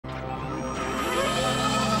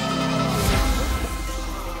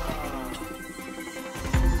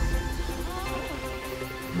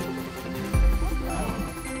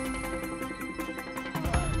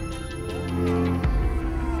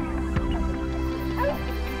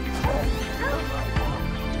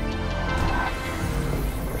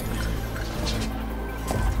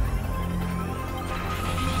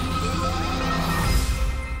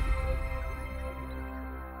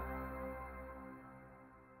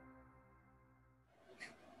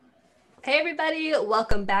Hey everybody,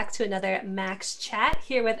 welcome back to another Max Chat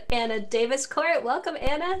here with Anna Daviscourt. Welcome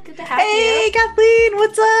Anna, good to have you. Hey, Kathleen,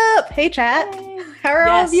 what's up? Hey, chat. Hey. How are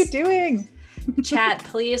all of you Yes, doing? chat,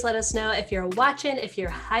 please let us know if you're watching, if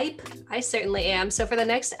you're hype. I certainly am. So for the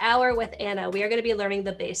next hour with Anna, we are going to be learning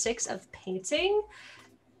the basics of painting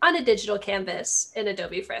on a digital canvas in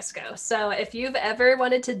Adobe Fresco. So if you've ever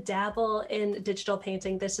wanted to dabble in digital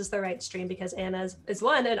painting, this is the right stream because Anna is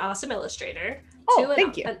one, an awesome illustrator, two, Oh,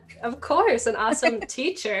 thank you. of course, an awesome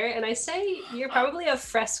teacher. And I say you're probably a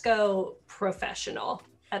Fresco professional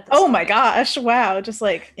at this Oh my point. gosh. Wow. Just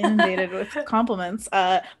like inundated with compliments.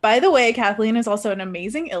 By the way, Kathleen is also an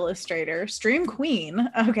amazing illustrator, stream queen.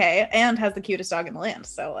 Okay. And has the cutest dog in the land.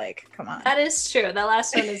 So, like, come on. That is true. The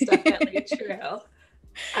last one is definitely true.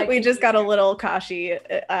 I We can just got a hear. little Kashi,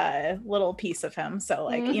 little piece of him. So,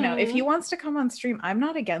 like, if he Mm-hmm. wants to come on stream, I'm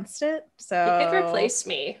not against it. He could So, replace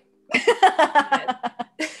me. Good.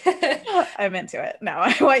 I'm into it. No,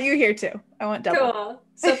 I want you here too. I want double. Cool.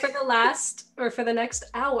 So for the last or for the next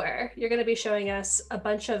hour, you're going to be showing us a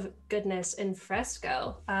bunch of goodness in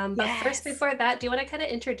Fresco. But first, Yes. before that, do you want to kind of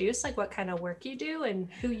introduce like what kind of work you do and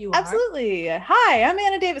who you are? Absolutely. Hi, I'm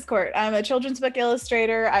Anna Daviscourt. I'm a children's book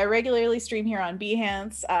illustrator. I regularly stream here on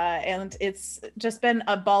Behance, and it's just been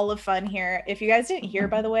a ball of fun here. If you guys didn't hear,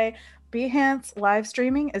 by the way, Behance live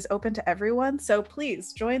streaming is open to everyone, so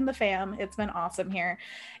please join the fam. It's been awesome here.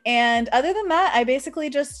 And other than that, I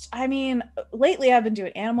basically lately I've been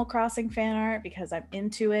doing Animal Crossing fan art because I'm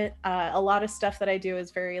into it. A lot of stuff that I do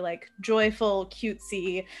is very like joyful,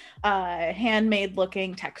 cutesy, handmade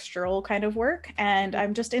looking textural kind of work, and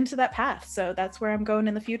I'm just into that path, so that's where I'm going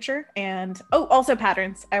in the future. And oh, also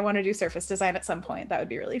patterns. I want to do surface design at some point. That would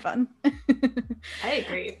be really fun. I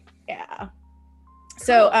agree. Yeah. Cool.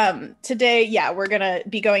 So today, yeah, we're gonna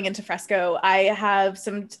be going into Fresco. I have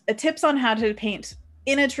some tips on how to paint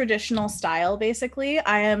in a traditional style. Basically,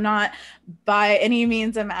 I am not by any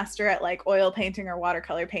means a master at like oil painting or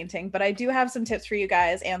watercolor painting, but I do have some tips for you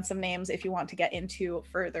guys and some names if you want to get into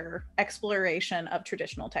further exploration of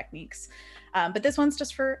traditional techniques. But this one's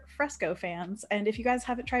just for Fresco fans. And if you guys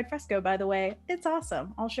haven't tried Fresco, by the way, it's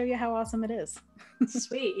awesome. I'll show you how awesome it is.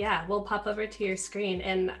 Sweet. Yeah, we'll pop over to your screen.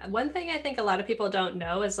 And one thing I think a lot of people don't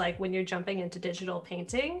know is like when you're jumping into digital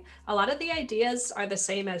painting, a lot of the ideas are the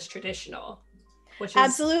same as traditional, which is,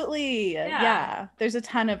 Absolutely. yeah. Yeah. There's a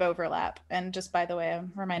ton of overlap. And just by the way,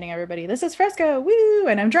 I'm reminding everybody this is Fresco. Woo!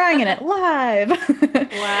 And I'm drawing in it live.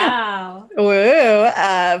 Wow.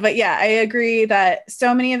 Woo. But yeah, I agree that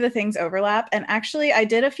so many of the things overlap. And actually, I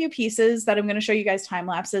did a few pieces that I'm going to show you guys time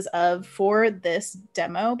lapses of for this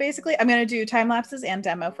demo. Basically, I'm going to do time lapses and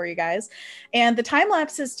demo for you guys. And the time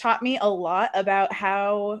lapses taught me a lot about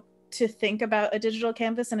how to think about a digital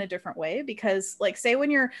canvas in a different way, because like say when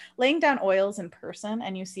you're laying down oils in person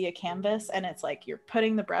and you see a canvas and it's like you're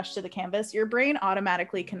putting the brush to the canvas, your brain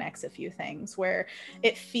automatically connects a few things where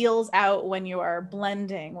it feels out when you are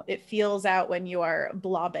blending, it feels out when you are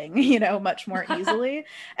blobbing, much more easily.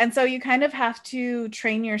 And so you kind of have to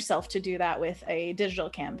train yourself to do that with a digital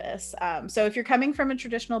canvas. So if you're coming from a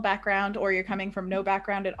traditional background or you're coming from no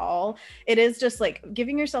background at all, it is just like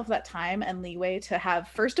giving yourself that time and leeway to have,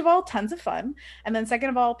 first of all, tons of fun, and then second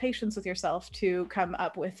of all, patience with yourself to come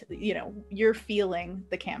up with, you're feeling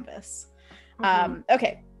the canvas.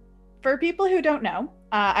 Okay, for people who don't know,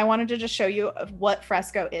 I wanted to just show you what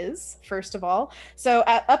Fresco is, first of all. So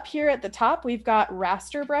up here at the top, we've got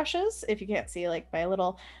raster brushes. If you can't see like my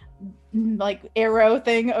little like arrow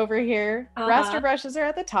thing over here. Raster brushes are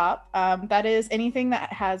at the top. That is anything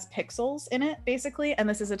that has pixels in it, basically. And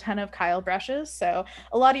this is a ton of Kyle brushes. So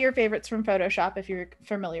a lot of your favorites from Photoshop, if you're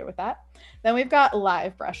familiar with that. Then we've got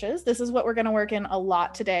live brushes. This is what we're going to work in a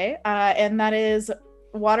lot today. And that is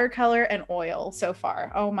watercolor and oil so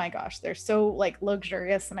far. Oh my gosh, they're so like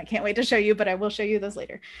luxurious and I can't wait to show you, but I will show you those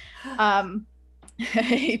later.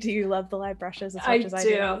 Do you love the live brushes as much as I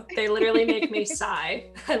do? They literally make me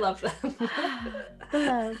sigh. I love them.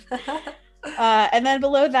 The love. And then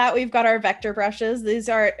below that, we've got our vector brushes. These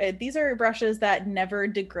are brushes that never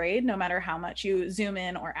degrade, no matter how much you zoom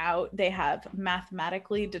in or out. They have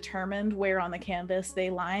mathematically determined where on the canvas they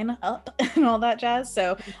line up and all that jazz.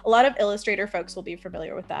 So a lot of Illustrator folks will be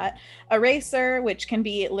familiar with that. Eraser, which can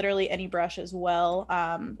be literally any brush as well.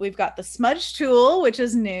 We've got the smudge tool, which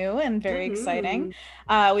is new and very exciting.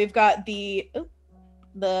 We've got the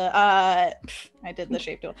I did the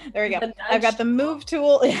shape tool. There we go. The I've got nudge the move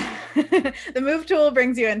tool. The move tool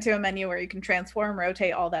brings you into a menu where you can transform,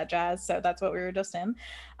 rotate, all that jazz. So that's what we were just in.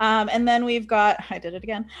 And then we've got, I did it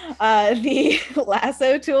again, the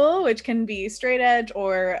lasso tool, which can be straight edge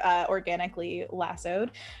or organically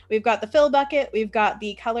lassoed. We've got the fill bucket. We've got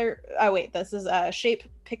the color. Oh wait, this is a shape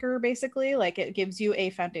picker, basically. Like it gives you a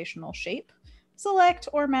foundational shape. Select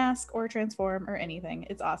or mask or transform or anything.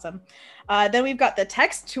 It's awesome. Then we've got the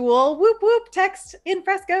text tool. Whoop, whoop, text in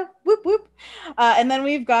Fresco. Whoop, whoop. And then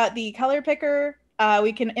we've got the color picker.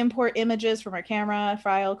 We can import images from our camera,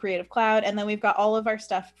 file, Creative Cloud. And then we've got all of our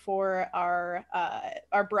stuff for our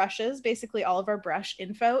brushes. Basically, all of our brush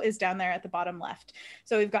info is down there at the bottom left.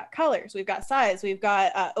 So we've got colors, we've got size, we've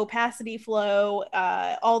got opacity, flow,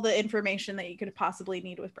 all the information that you could possibly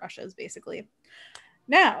need with brushes, basically.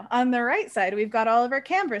 Now, on the right side, we've got all of our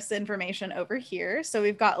canvas information over here. So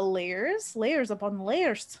we've got layers upon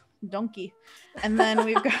layers, donkey. And then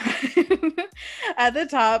we've got at the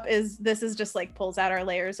top this is just like pulls out our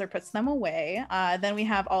layers or puts them away. Then we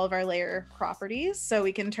have all of our layer properties. So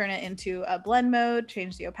we can turn it into a blend mode,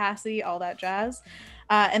 change the opacity, all that jazz.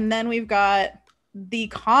 And then we've got the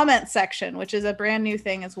comment section, which is a brand new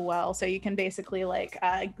thing as well. So you can basically like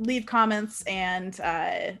leave comments and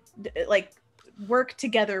like work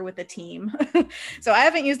together with a team. So I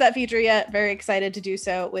haven't used that feature yet. Very excited to do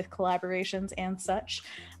so with collaborations and such.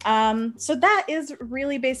 So that is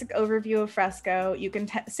really basic overview of Fresco. You can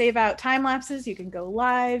save out time lapses. You can go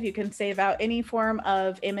live. You can save out any form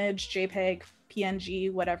of image, JPEG,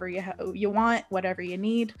 PNG, whatever you want, whatever you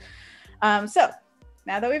need. So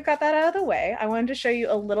now that we've got that out of the way, I wanted to show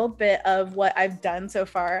you a little bit of what I've done so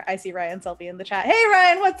far. I see Ryan Selby in the chat. Hey,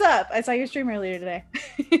 Ryan, what's up? I saw your stream earlier today.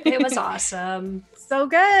 It was awesome. So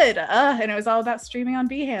good. And it was all about streaming on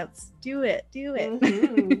Behance. Do it.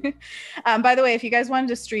 Mm-hmm. By the way, if you guys wanted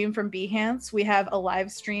to stream from Behance, we have a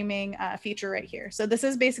live streaming feature right here. So this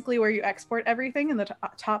is basically where you export everything in the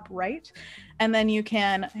top right. And then you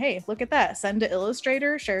can, hey, look at that. Send to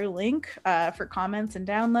Illustrator, share a link for comments and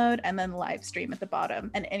download, and then live stream at the bottom.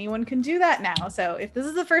 And anyone can do that now. So if this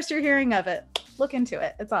is the first you're hearing of it, look into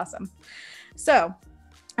it. It's awesome. So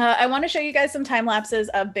I want to show you guys some time lapses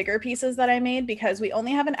of bigger pieces that I made because we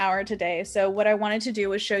only have an hour today. So what I wanted to do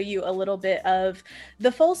was show you a little bit of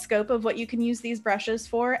the full scope of what you can use these brushes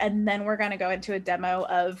for. And then we're going to go into a demo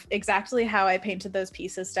of exactly how I painted those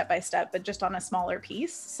pieces step by step, but just on a smaller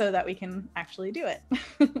piece so that we can actually do it.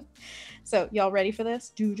 So y'all ready for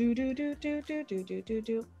this?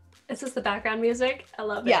 This is the background music. I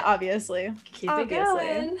love it. Yeah, obviously. Keep it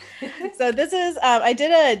going. So this is, I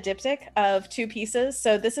did a diptych of 2 pieces.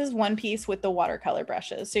 So this is one piece with the watercolor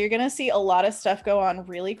brushes. So you're going to see a lot of stuff go on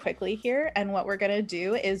really quickly here. And what we're going to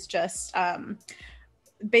do is just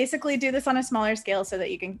basically do this on a smaller scale so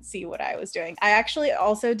that you can see what I was doing. I actually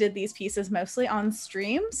also did these pieces mostly on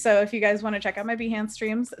stream. So if you guys want to check out my Behance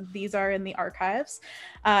streams, these are in the archives.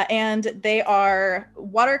 And they are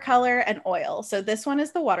watercolor and oil. So this one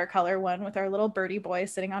is the watercolor one with our little birdie boy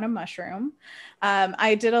sitting on a mushroom.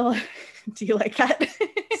 I did a, do you like that?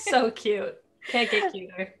 So cute. Can't get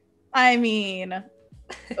cuter. I mean,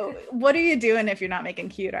 what are you doing if you're not making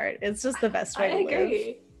cute art? It's just the best way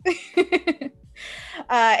to live.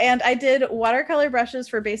 And I did watercolor brushes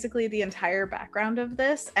for basically the entire background of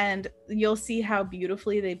this, and you'll see how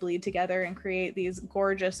beautifully they bleed together and create these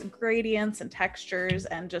gorgeous gradients and textures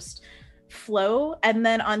and just flow. And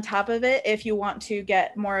then on top of it, if you want to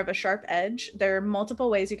get more of a sharp edge, there are multiple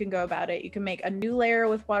ways you can go about it. You can make a new layer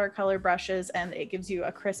with watercolor brushes and it gives you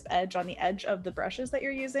a crisp edge on the edge of the brushes that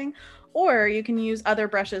you're using, or you can use other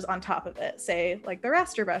brushes on top of it, say like the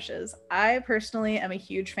raster brushes. I personally am a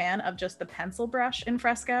huge fan of just the pencil brush in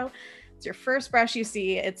Fresco. It's your first brush you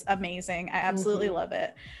see. It's amazing. I absolutely love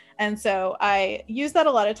it. And so I use that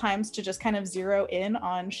a lot of times to just kind of zero in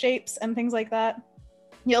on shapes and things like that.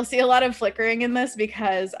 You'll see a lot of flickering in this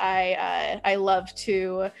because I love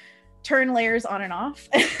to turn layers on and off.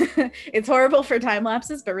 It's horrible for time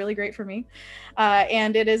lapses, but really great for me.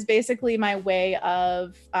 And it is basically my way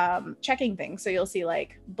of checking things. So you'll see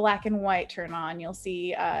like black and white turn on. You'll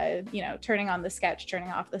see, turning on the sketch, turning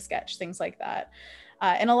off the sketch, things like that.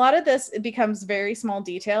 And a lot of this, it becomes very small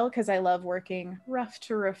detail because I love working rough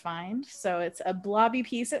to refined. So it's a blobby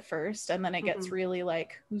piece at first, and then it gets really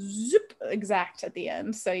like zip exact at the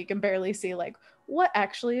end. So you can barely see like what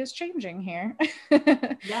actually is changing here.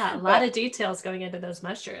 Yeah, a lot of details going into those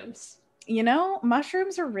mushrooms. You know,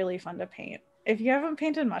 mushrooms are really fun to paint. If you haven't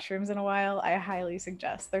painted mushrooms in a while, I highly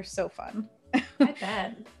suggest. They're so fun. I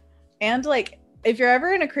bet. And like, if you're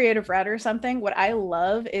ever in a creative rut or something, what I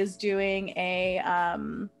love is doing a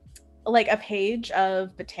like a page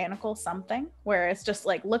of botanical something where it's just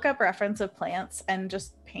like look up reference of plants and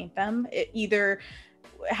just paint them. Either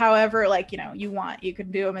however, like, you know, you want. You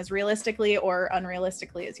could do them as realistically or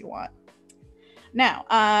unrealistically as you want. Now,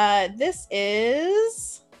 this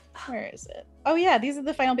is, where is it? Oh yeah, this is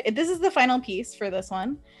the final piece for this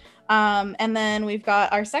one. And then we've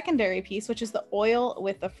got our secondary piece, which is the oil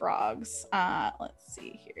with the frogs. Let's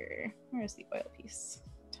see here. Where's the oil piece?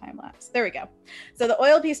 Time lapse. There we go. So the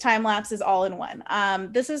oil piece time lapse is all in one.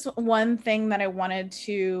 This is one thing that I wanted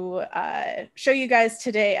to show you guys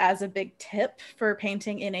today as a big tip for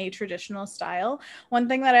painting in a traditional style. One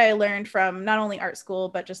thing that I learned from not only art school,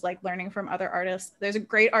 but just like learning from other artists. There's a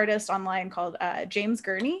great artist online called James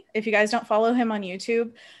Gurney. If you guys don't follow him on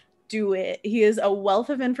YouTube, do it. He is a wealth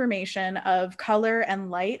of information of color and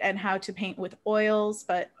light and how to paint with oils,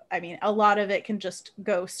 but I mean, a lot of it can just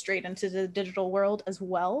go straight into the digital world as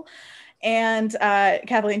well. And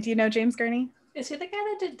Kathleen, do you know James Gurney? Is he the guy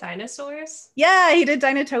that did dinosaurs? Yeah, he did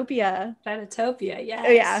Dinotopia. Dinotopia,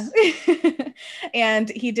 yes. Yeah. And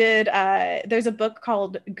he did, there's a book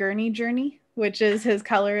called Gurney Journey, which is his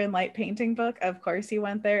color and light painting book. Of course, he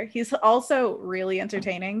went there. He's also really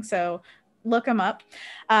entertaining, so look him up.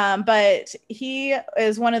 But he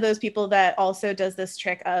is one of those people that also does this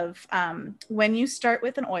trick of when you start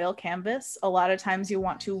with an oil canvas, a lot of times you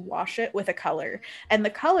want to wash it with a color. And the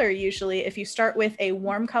color, usually, if you start with a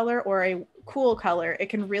warm color or a cool color, it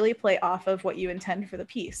can really play off of what you intend for the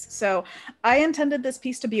piece. So I intended this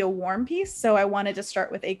piece to be a warm piece, so I wanted to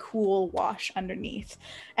start with a cool wash underneath.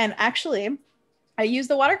 And actually, I use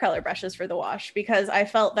the watercolor brushes for the wash because I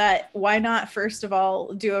felt that why not, first of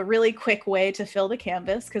all, do a really quick way to fill the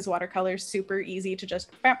canvas, because watercolor is super easy to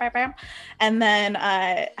just bam, bam, bam, and then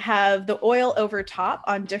have the oil over top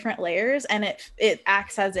on different layers, and it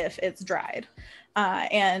acts as if it's dried.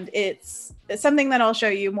 And it's something that I'll show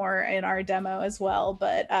you more in our demo as well.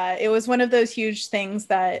 But it was one of those huge things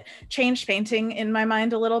that changed painting in my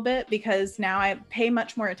mind a little bit, because now I pay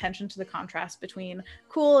much more attention to the contrast between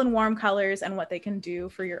cool and warm colors and what they can do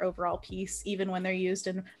for your overall piece, even when they're used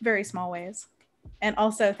in very small ways. And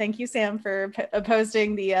also, thank you, Sam, for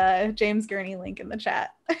posting the James Gurney link in the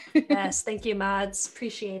chat. Yes, thank you, mods.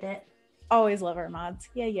 Appreciate it. Always love our mods.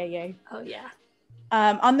 Yay, yay, yay. Oh, yeah.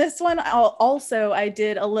 On this one, I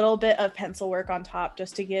did a little bit of pencil work on top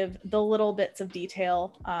just to give the little bits of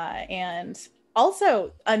detail. And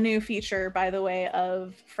also a new feature, by the way,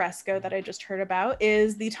 of Fresco that I just heard about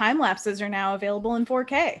is the time lapses are now available in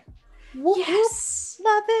 4K. Yes!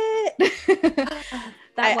 Love it!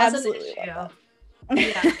 That was an issue.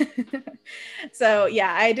 Yeah. So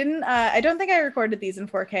yeah, I don't think I recorded these in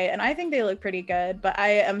 4K, and I think they look pretty good, but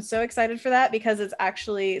I am so excited for that because it's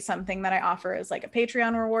actually something that I offer as like a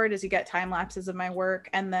Patreon reward, as you get time lapses of my work.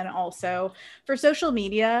 And then also for social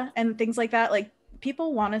media and things like that, like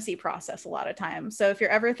people want to see process a lot of times. So if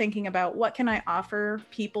you're ever thinking about what can I offer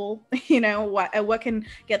people, you know, what can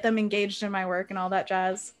get them engaged in my work and all that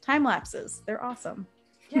jazz, time lapses, they're awesome.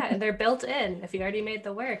 Yeah, and they're built in. If you already made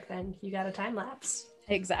the work, then you got a time lapse.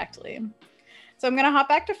 Exactly. So I'm going to hop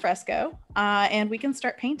back to Fresco and we can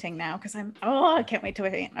start painting now because I can't wait to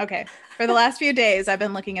paint. Okay. For the last few days, I've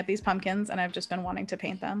been looking at these pumpkins and I've just been wanting to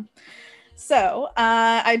paint them. So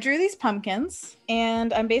I drew these pumpkins,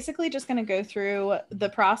 and I'm basically just going to go through the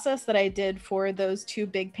process that I did for those two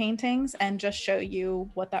big paintings and just show you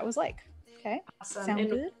what that was like. Okay. Awesome. Sound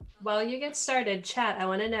good? While you get started, chat, I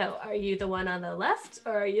want to know, are you the one on the left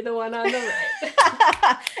or are you the one on the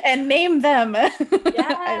right? And name them.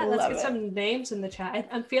 Yeah, let's get some names in the chat.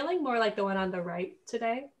 I'm feeling more like the one on the right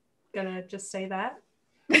today. Gonna just say that.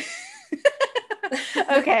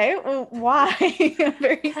 Okay, well, why? I'm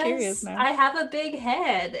very curious now. I have a big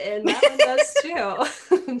head, and that one does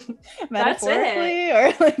too. Metaphorically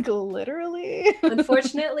or like literally?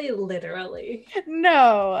 Unfortunately, literally.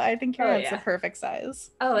 No, I think your head's the perfect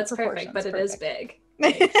size. Oh, it's perfect, but it is big.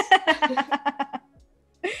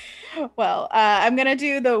 Well, I'm gonna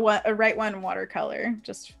do the right one watercolor,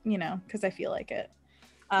 just because I feel like it.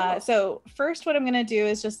 So first what I'm going to do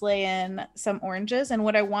is just lay in some oranges, and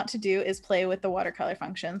what I want to do is play with the watercolor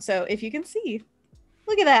function. So if you can see,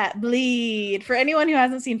 look at that bleed. For anyone who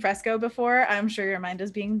hasn't seen Fresco before, I'm sure your mind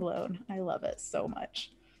is being blown. I love it so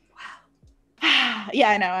much. Wow. Yeah,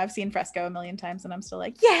 I know. I've seen Fresco a million times and I'm still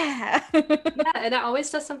like, yeah. Yeah, and it always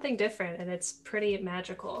does something different and it's pretty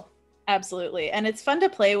magical. Absolutely. And it's fun to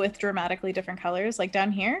play with dramatically different colors. Like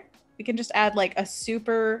down here, we can just add like a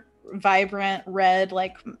super vibrant red,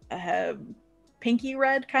 like pinky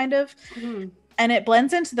red kind of. Mm-hmm. And it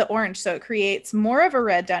blends into the orange, so it creates more of a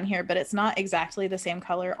red down here, but it's not exactly the same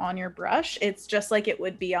color on your brush. It's just like it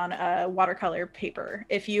would be on a watercolor paper.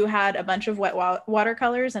 If you had a bunch of wet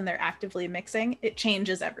watercolors and they're actively mixing, it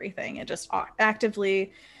changes everything. It just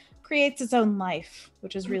actively creates its own life,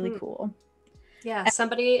 which is really cool. Yeah,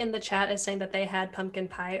 somebody in the chat is saying that they had pumpkin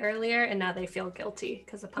pie earlier and now they feel guilty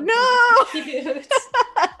because the pumpkin is cute.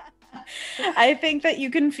 I think that you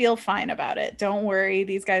can feel fine about it. Don't worry.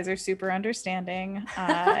 These guys are super understanding.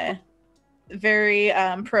 Very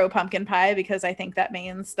pro pumpkin pie, because I think that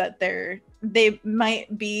means that they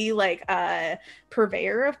might be like a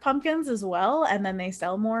purveyor of pumpkins as well, and then they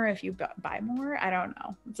sell more if you buy more. I don't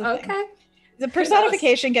know. It's a thing. The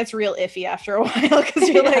personification gets real iffy after a while, because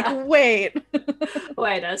you're like, wait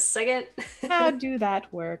a second. How do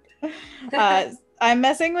that work? I'm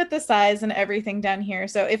messing with the size and everything down here.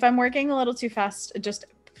 So if I'm working a little too fast, just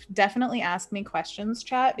definitely ask me questions,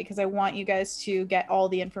 chat, because I want you guys to get all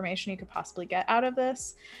the information you could possibly get out of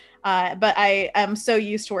this. But I am so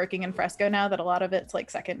used to working in Fresco now that a lot of it's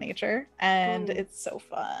like second nature, and it's so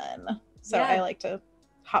fun. So I like to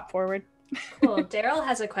hop forward. Cool. Daryl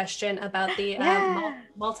has a question about the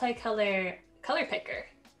multicolor color picker.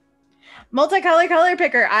 Multicolor color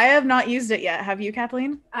picker. I have not used it yet. Have you,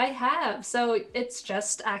 Kathleen? I have. So it's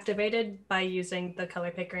just activated by using the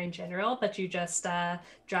color picker in general, but you just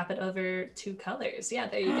drop it over 2 colors. Yeah,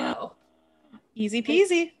 there you go. Easy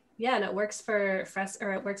peasy. And it works for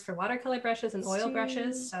it works for watercolor brushes and oil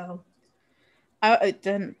brushes. So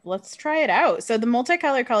then let's try it out. So the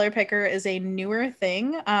multicolor color picker is a newer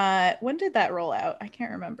thing. When did that roll out? I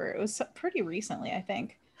can't remember. It was pretty recently, I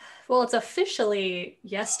think. Well, it's officially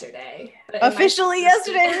yesterday. Officially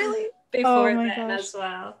yesterday, really? Before then as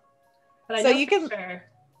well. But I know you can sure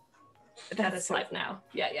that it's live now.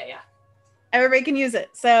 Yeah. Everybody can use it.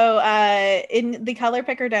 So in the color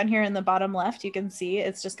picker down here in the bottom left, you can see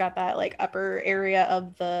it's just got that like upper area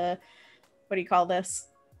of the, what do you call this?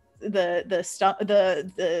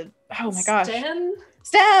 The oh my gosh.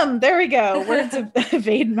 Stem. There we go. Words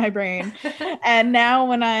evade my brain. And now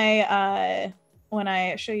when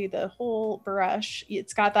I show you the whole brush,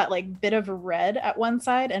 it's got that like bit of red at one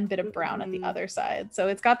side and bit of brown at the other side. So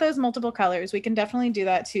it's got those multiple colors. We can definitely do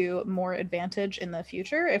that to more advantage in the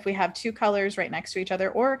future if we have 2 colors right next to each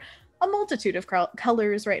other, or a multitude of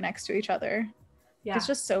colors right next to each other. Yeah. It's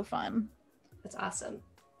just so fun. That's awesome.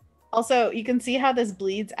 Also, you can see how this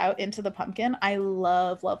bleeds out into the pumpkin. I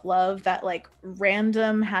love, love, love that like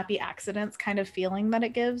random happy accidents kind of feeling that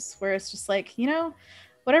it gives, where it's just like,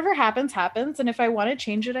 whatever happens, happens. And if I want to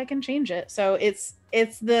change it, I can change it. So it's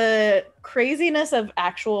the craziness of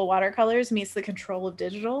actual watercolors meets the control of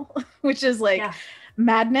digital, which is like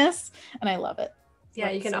madness. And I love it. Yeah,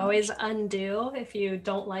 you can always undo if you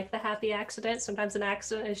don't like the happy accident. Sometimes an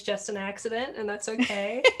accident is just an accident, and that's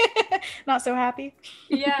okay. Not so happy.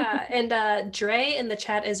 Yeah, and Dre in the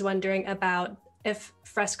chat is wondering about if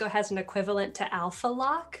Fresco has an equivalent to Alpha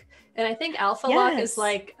Lock. And I think Alpha Lock is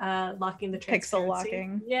like locking the transparency. Pixel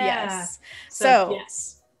locking. Yeah. Yes. So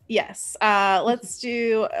yes. Let's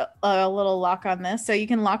do a little lock on this. So you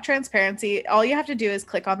can lock transparency. All you have to do is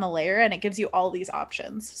click on the layer and it gives you all these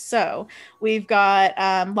options. So we've got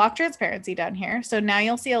lock transparency down here. So now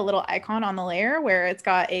you'll see a little icon on the layer where it's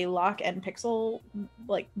got a lock and pixel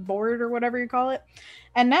like board or whatever you call it.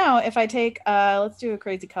 And now if I take, let's do a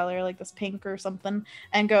crazy color like this pink or something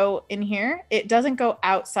and go in here, it doesn't go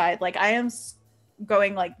outside. Like I am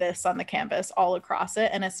going like this on the canvas all across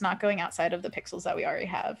it, and it's not going outside of the pixels that we already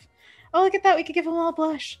have. Oh, look at that. We could give them all a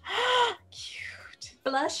blush. Cute.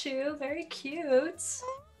 Blush you. Very cute.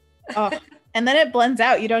 Oh, and then it blends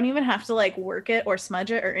out. You don't even have to like work it or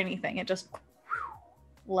smudge it or anything. It just,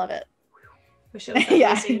 love it. Wish it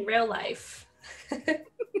was in real life.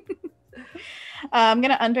 I'm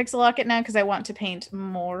going to unpixel lock it now because I want to paint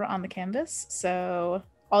more on the canvas. So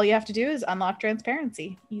all you have to do is unlock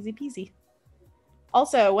transparency. Easy peasy.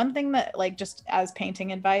 Also, one thing that like just as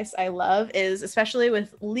painting advice I love is, especially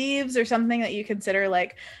with leaves or something that you consider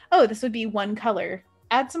like, oh, this would be one color.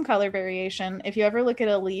 Add some color variation. If you ever look at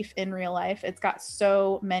a leaf in real life, it's got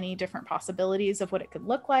so many different possibilities of what it could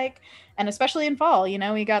look like. And especially in fall,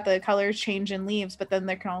 we got the colors change in leaves, but then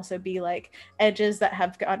there can also be like edges that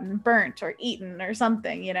have gotten burnt or eaten or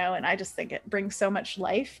something, and I just think it brings so much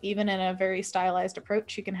life. Even in a very stylized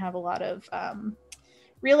approach, you can have a lot of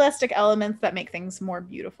realistic elements that make things more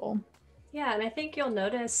beautiful. Yeah, and I think you'll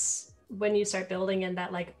notice when you start building in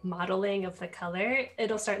that like modeling of the color,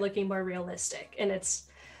 it'll start looking more realistic. And it's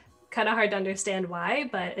kind of hard to understand why,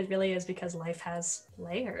 but it really is because life has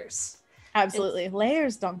layers. Absolutely.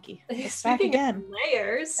 Layers, donkey. It's back Speaking again. of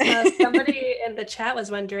layers, somebody in the chat was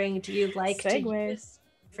wondering, do you like to use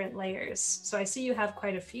different layers? So I see you have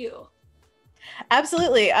quite a few.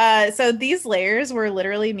 Absolutely. So these layers were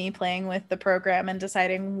literally me playing with the program and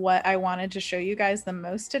deciding what I wanted to show you guys the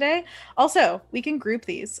most today. Also, we can group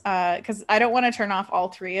these because I don't want to turn off all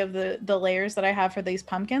three of the layers that I have for these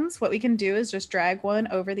pumpkins. What we can do is just drag one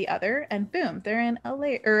over the other and boom, they're in a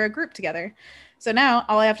layer or a group together. So now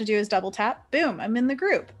all I have to do is double tap, boom, I'm in the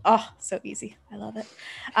group. Oh, so easy. I love it.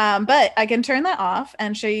 But I can turn that off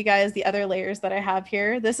and show you guys the other layers that I have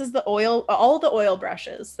here. This is the oil, all the oil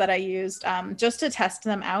brushes that I used just to test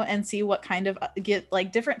them out and see what kind of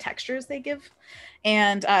different textures they give.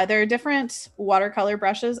 And there are different watercolor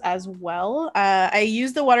brushes as well. I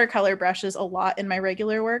use the watercolor brushes a lot in my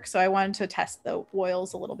regular work, so I wanted to test the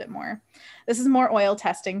oils a little bit more. This is more oil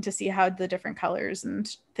testing to see how the different colors and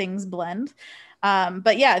things blend.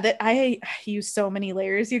 But yeah, I use so many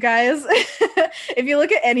layers, you guys. If you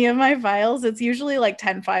look at any of my files, it's usually like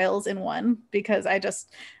 10 files in one because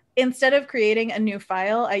instead of creating a new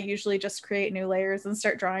file, I usually just create new layers and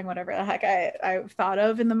start drawing whatever the heck I've thought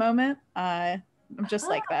of in the moment. I'm just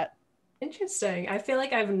like that. Interesting. I feel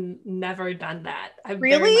like I've never done that. I'm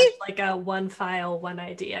really very much like a one file, one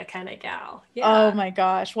idea kind of gal. Yeah. Oh my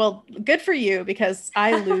gosh. Well, good for you because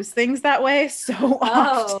I lose things that way so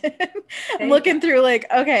often. I'm looking through like,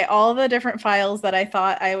 okay, all the different files that I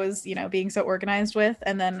thought I was, being so organized with.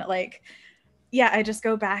 And then I just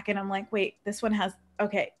go back and I'm like, wait, this one has,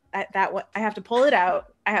 okay, that one, I have to pull it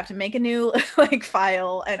out. I have to make a new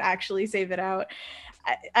file and actually save it out.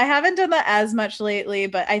 I haven't done that as much lately,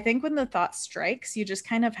 but I think when the thought strikes, you just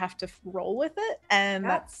kind of have to roll with it. And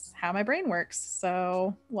that's how my brain works.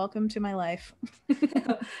 So welcome to my life.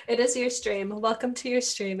 It is your stream. Welcome to your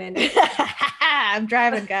stream, Andy. I'm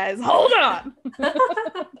driving, guys. Hold on.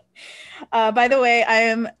 By the way, I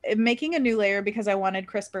am making a new layer because I wanted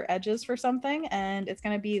crisper edges for something. And it's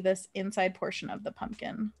going to be this inside portion of the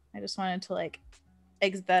pumpkin. I just wanted to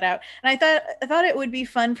exit that out. And I thought it would be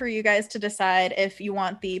fun for you guys to decide if you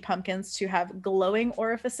want the pumpkins to have glowing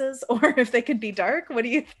orifices or if they could be dark. What do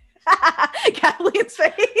you Kathleen's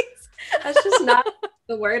face? That's just not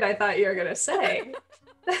the word I thought you were gonna say.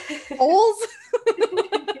 Holes?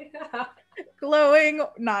 Yeah. Glowing,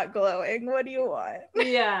 not glowing. What do you want?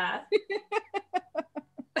 Yeah.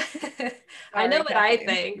 I know what I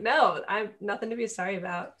think. No, I'm nothing to be sorry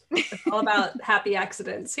about. It's all about happy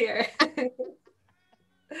accidents here.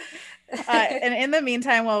 And in the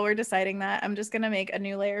meantime, while we're deciding that, I'm just going to make a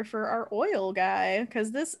new layer for our oil guy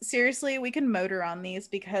because seriously, we can motor on these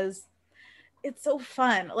because it's so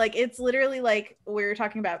fun. It's literally like we were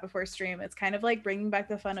talking about before stream. It's kind of like bringing back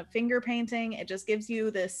the fun of finger painting. It just gives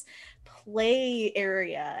you this play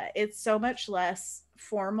area. It's so much less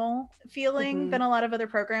formal feeling than a lot of other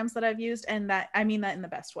programs that I've used. And that, I mean that in the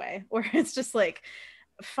best way, where it's just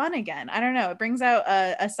fun again. I don't know. It brings out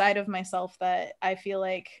a side of myself that I feel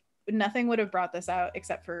like nothing would have brought this out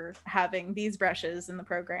except for having these brushes in the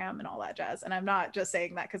program and all that jazz. And I'm not just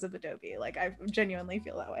saying that because of Adobe. I genuinely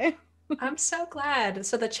feel that way. I'm so glad.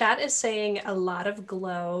 So the chat is saying a lot of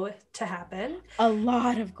glow to happen. A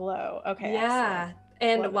lot of glow. Okay. Yeah.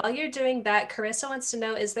 And while you're doing that, Carissa wants to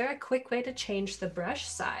know, is there a quick way to change the brush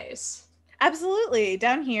size? Absolutely.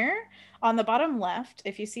 Down here on the bottom left,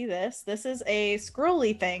 if you see this is a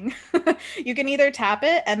scrolly thing. You can either tap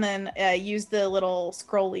it and then use the little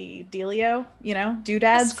scrolly dealio,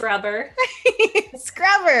 doodads. Scrubber.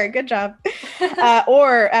 Scrubber. Good job.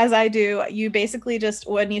 Or as I do, you basically just,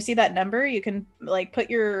 when you see that number, you can put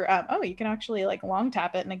your, you can actually long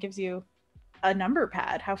tap it and it gives you a number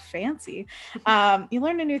pad. How fancy. You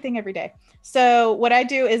learn a new thing every day. So what I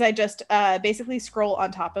do is I just basically scroll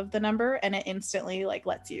on top of the number and it instantly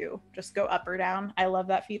lets you just go up or down. I love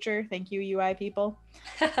that feature. Thank you, UI people.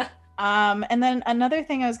 And then another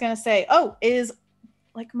thing I was going to say, is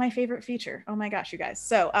my favorite feature. Oh my gosh, you guys.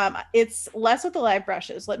 So it's less with the live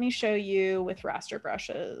brushes. Let me show you with raster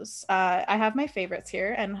brushes. I have my favorites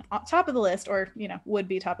here, and on top of the list, or would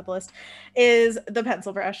be top of the list, is the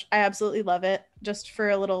pencil brush. I absolutely love it. Just for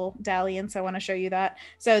a little dalliance, I want to show you that.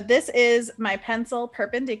 So this is my pencil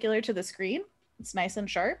perpendicular to the screen. It's nice and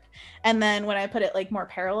sharp. And then when I put it more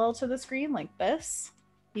parallel to the screen like this,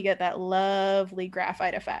 you get that lovely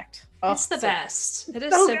graphite effect. It's the best. It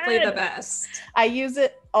is so simply good. The best. I use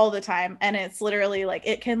it all the time, and it's literally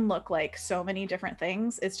it can look like so many different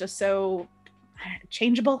things. It's just so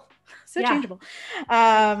changeable. Changeable.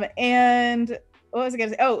 And what was I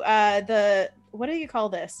gonna say? What do you call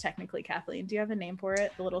this technically, Kathleen? Do you have a name for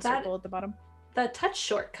it? The little circle at the bottom? The touch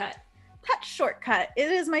shortcut. touch shortcut.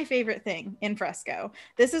 It is my favorite thing in Fresco.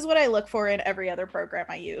 This is what I look for in every other program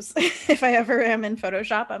I use. If I ever am in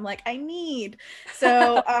Photoshop, I'm like, I need.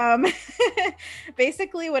 So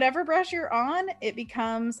basically whatever brush you're on, it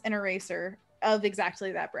becomes an eraser of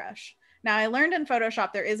exactly that brush. Now, I learned in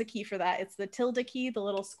Photoshop there is a key for that. It's the tilde key, the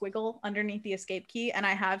little squiggle underneath the escape key. And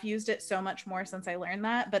I have used it so much more since I learned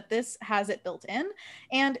that, but this has it built in.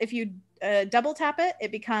 And if you double tap it,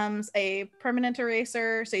 it becomes a permanent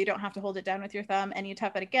eraser. So you don't have to hold it down with your thumb, and you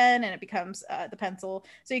tap it again and it becomes the pencil.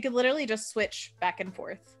 So you could literally just switch back and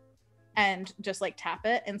forth and just like tap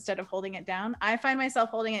it instead of holding it down. I find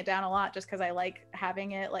myself holding it down a lot just because I like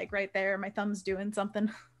having it like right there. My thumb's doing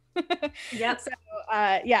something. Yep. So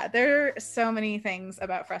yeah, there are so many things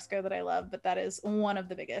about Fresco that I love, but that is one of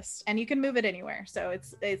the biggest. And you can move it anywhere. So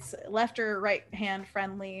it's left or right hand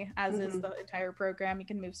friendly, as is the entire program. You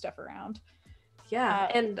can move stuff around.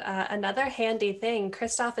 Yeah, and another handy thing,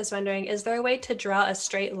 Christoph is wondering, is there a way to draw a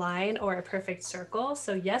straight line or a perfect circle?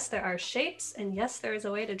 So yes, there are shapes, and yes, there is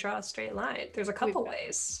a way to draw a straight line. There's a couple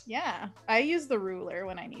ways. Yeah, I use the ruler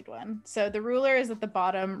when I need one. So the ruler is at the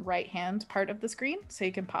bottom right-hand part of the screen, so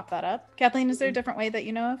you can pop that up. Kathleen, is there a different way that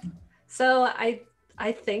you know of? So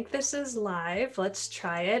I think this is live. Let's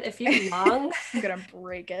try it. If you long, I'm gonna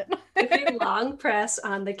break it. if you long press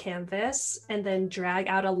on the canvas and then drag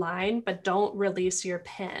out a line, but don't release your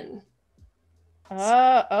pen.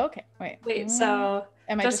 Okay. Wait, so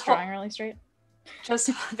am I just drawing really straight? Just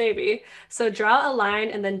maybe. So draw a line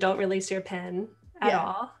and then don't release your pen at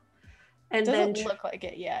all. And doesn't then look like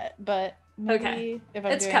it yet, but maybe if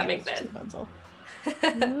I'm it's doing coming it with then.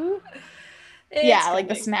 pencil. Yeah, like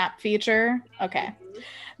the snap feature. Okay.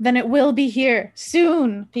 Then it will be here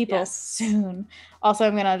soon, people. Soon. Also,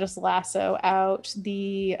 I'm gonna just lasso out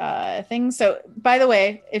the thing. So by the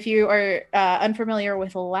way, if you are unfamiliar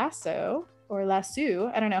with Lasso or Lasso,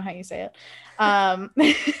 I don't know how you say it.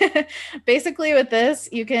 Basically with this,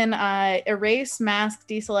 you can erase, mask,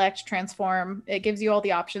 deselect, transform. It gives you all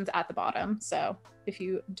the options at the bottom. So if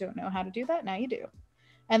you don't know how to do that, now you do.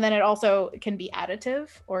 And then it also can be additive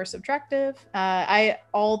or subtractive. I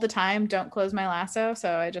all the time don't close my lasso,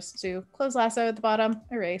 so I just do close lasso at the bottom,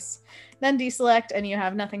 erase, then deselect, and you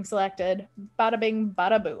have nothing selected. Bada bing,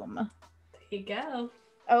 bada boom. There you go.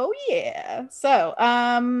 Oh yeah. So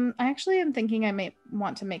I actually am thinking I may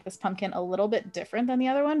want to make this pumpkin a little bit different than the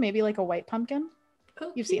other one, maybe like a white pumpkin.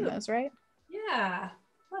 Oh, you've seen those, right? Yeah,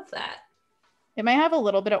 love that. It might have a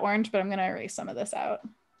little bit of orange, but I'm gonna erase some of this out.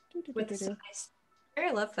 With some nice.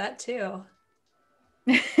 I love that too.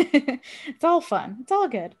 It's all fun. It's all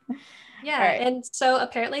good. Yeah, all right. And so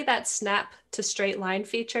apparently that snap to straight line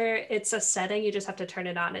feature, it's a setting. You just have to turn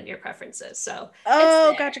it on in your preferences. So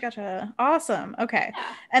gotcha. Awesome. Okay.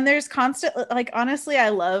 Yeah. And there's constant, like, honestly, I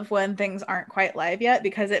love when things aren't quite live yet,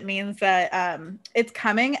 because it means that it's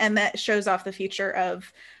coming, and that shows off the feature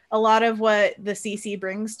of a lot of what the CC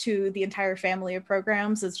brings to the entire family of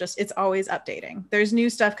programs is just, it's always updating. There's new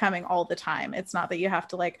stuff coming all the time. It's not that you have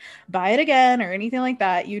to like buy it again or anything like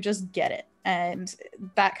that. You just get it. And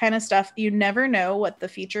that kind of stuff, you never know what the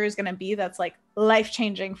feature is going to be that's like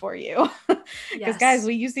life-changing for you. Because guys,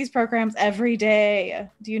 we use these programs every day.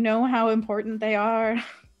 Do you know how important they are?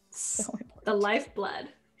 So important. The lifeblood.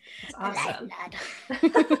 It's awesome.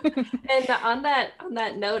 And on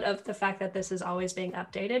that note of the fact that this is always being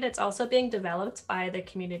updated, it's also being developed by the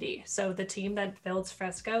community. So the team that builds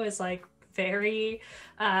Fresco is like very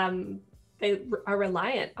they are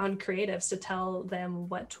reliant on creatives to tell them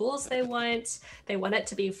what tools they want. They want it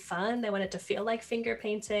to be fun. They want it to feel like finger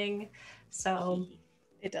painting. So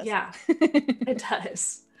it does. Yeah, it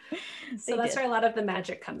does. So that's where a lot of the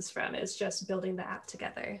magic comes from, is just building the app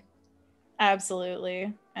together.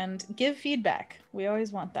 Absolutely. And give feedback. We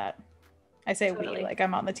always want that. I say we, like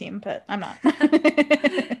I'm on the team, but I'm not.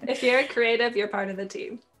 If you're a creative, you're part of the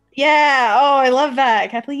team. Yeah. Oh, I love that.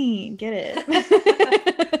 Kathleen, get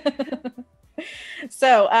it.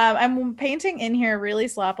 So I'm painting in here really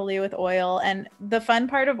sloppily with oil, and the fun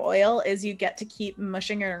part of oil is you get to keep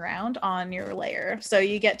mushing it around on your layer. So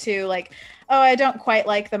you get to like, oh, I don't quite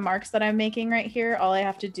like the marks that I'm making right here. All I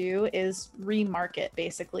have to do is remark it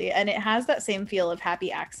basically. And it has that same feel of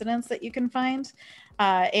happy accidents that you can find.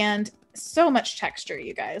 And so much texture,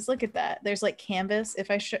 you guys. Look at that. There's like canvas.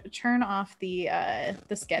 If I turn off the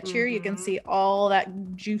sketch here, you can see all that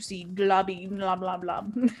juicy globby blah blah blah.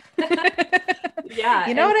 Yeah,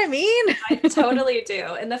 you know what I mean? I totally do.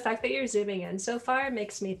 And the fact that you're zooming in so far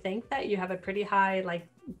makes me think that you have a pretty high like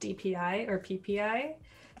DPI or PPI.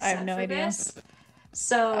 I have no idea.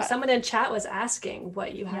 So someone in chat was asking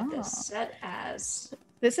what you had this set as.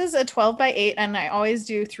 This is a 12 by 8, and I always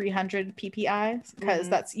do 300 ppi because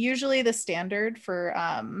that's usually the standard for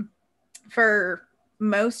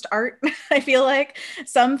most art. I feel like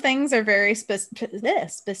some things are very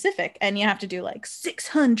specific and you have to do like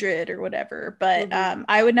 600 or whatever, but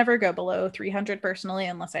I would never go below 300 personally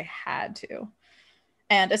unless I had to.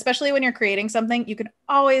 And especially when you're creating something, you can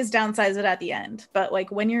always downsize it at the end, but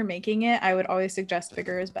like when you're making it, I would always suggest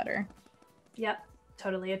bigger is better. Yep.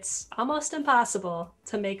 Totally. It's almost impossible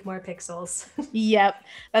to make more pixels. Yep.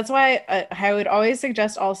 That's why I would always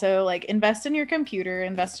suggest also like invest in your computer,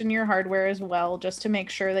 invest in your hardware as well, just to make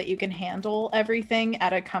sure that you can handle everything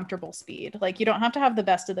at a comfortable speed. Like you don't have to have the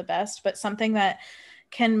best of the best, but something that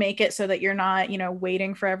can make it so that you're not,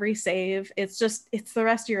 waiting for every save. It's the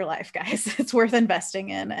rest of your life, guys. It's worth investing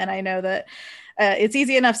in. And I know that it's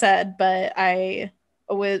easy enough said, but I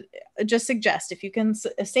would just suggest if you can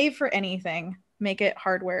save for anything, make it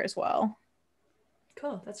hardware as well.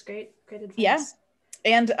 Cool. That's great. Great advice. Yeah.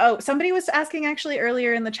 And somebody was asking actually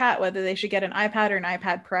earlier in the chat whether they should get an iPad or an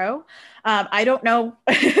iPad Pro. I don't know.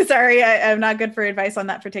 Sorry, I'm not good for advice on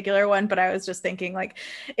that particular one, but I was just thinking like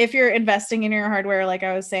if you're investing in your hardware, like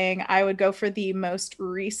I was saying, I would go for the most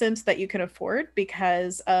recent that you can afford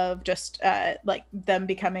because of just like them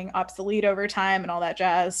becoming obsolete over time and all that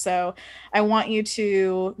jazz. So I want you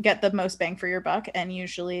to get the most bang for your buck. And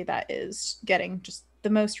usually that is getting just the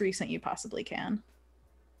most recent you possibly can.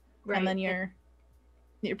 Right. And then your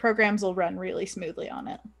programs will run really smoothly on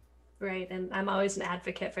it. Right. And I'm always an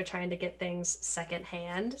advocate for trying to get things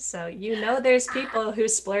secondhand. So, there's people who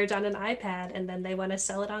splurge on an iPad and then they want to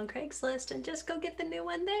sell it on Craigslist and just go get the new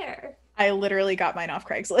one there. I literally got mine off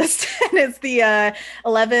Craigslist and it's the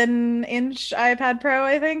 11-inch iPad Pro,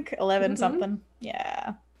 I think. 11 something.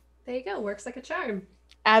 Yeah. There you go. Works like a charm.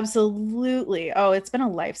 Absolutely. Oh, it's been a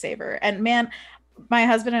lifesaver. And man, my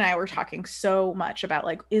husband and I were talking so much about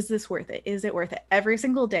like, is this worth it? Is it worth it? Every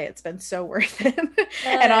single day it's been so worth it.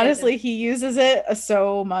 And honestly, he uses it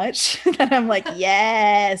so much that I'm like,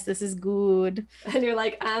 yes, this is good. And you're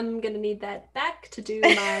like, I'm going to need that back to do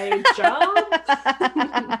my job.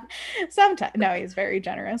 Sometimes. No, he's very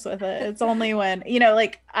generous with it. It's only when,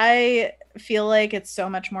 like I feel like it's so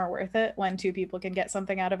much more worth it when two people can get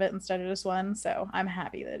something out of it instead of just one. So I'm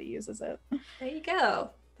happy that he uses it. There you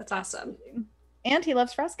go. That's awesome. And he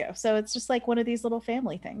loves Fresco. So it's just like one of these little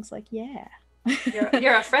family things. Like, yeah.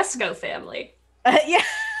 You're a Fresco family. Yeah.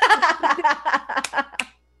 I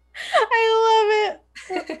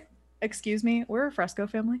love it. Excuse me. We're a Fresco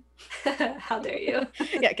family. How dare you?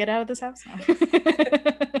 Yeah. Get out of this house now.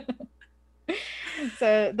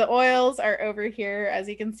 So the oils are over here. As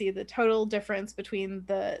you can see, the total difference between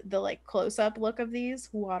the like close-up look of these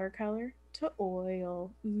watercolor to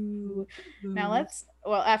oil. Ooh. Now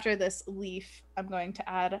after this leaf, I'm going to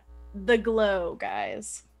add the glow,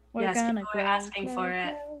 guys. We're asking for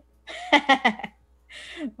it.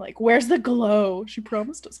 Like, where's the glow? She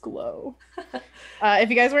promised us glow. If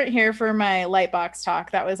you guys weren't here for my Lightbox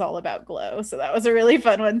talk, that was all about glow. So that was a really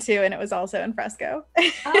fun one too. And it was also in Fresco.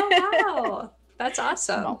 Oh, wow. That's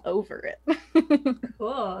awesome. I'm all over it.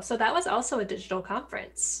 Cool. So that was also a digital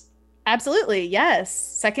conference. Absolutely. Yes.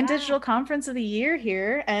 Second digital conference of the year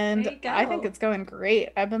here. And I think it's going great.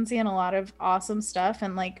 I've been seeing a lot of awesome stuff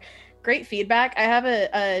and like great feedback. I have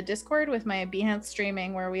a Discord with my Behance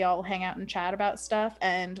streaming where we all hang out and chat about stuff.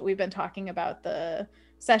 And we've been talking about the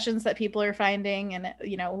sessions that people are finding and,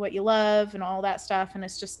 what you love and all that stuff. And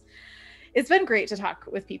it's been great to talk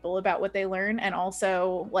with people about what they learn and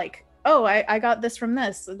also like, oh, I got this from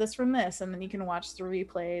this, and then you can watch the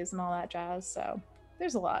replays and all that jazz. So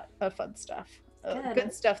there's a lot of fun stuff,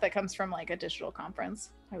 good stuff that comes from like a digital conference,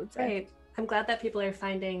 I would say. Right. I'm glad that people are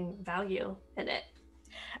finding value in it.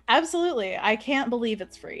 Absolutely. I can't believe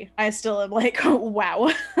it's free. I still am like, oh,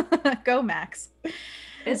 wow, go Max.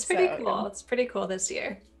 It's pretty cool. It's pretty cool this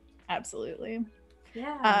year. Absolutely.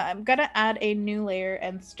 Yeah. I'm going to add a new layer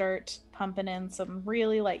and start pumping in some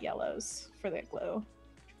really light yellows for that glow.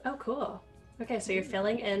 Oh, cool. Okay, so you're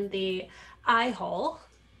filling in the eye hole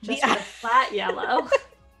just with a flat yellow.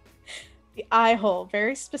 The eye hole,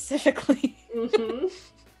 very specifically.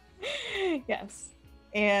 Yes.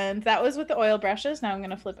 And that was with the oil brushes. Now I'm going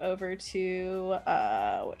to flip over to,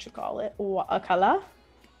 watercolor.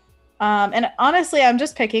 And honestly, I'm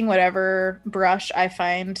just picking whatever brush I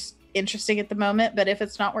find interesting at the moment. But if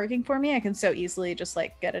it's not working for me, I can so easily just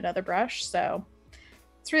like get another brush. So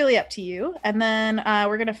it's really up to you. And then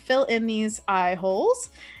we're going to fill in these eye holes.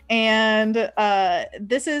 And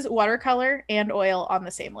this is watercolor and oil on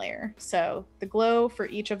the same layer. So the glow for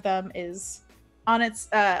each of them is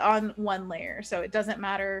on one layer. So it doesn't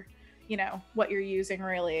matter, you know, what you're using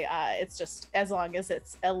really. It's just as long as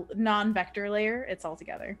it's a non-vector layer, it's all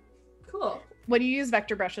together. Cool. When you use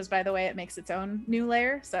vector brushes, by the way, it makes its own new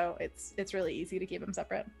layer, so it's really easy to keep them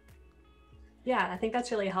separate. Yeah, I think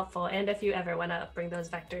that's really helpful. And if you ever want to bring those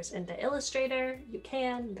vectors into Illustrator, you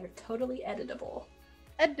can. They're totally editable.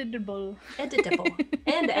 Editable.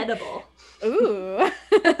 And edible. Ooh.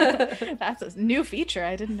 That's a new feature.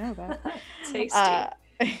 I didn't know that.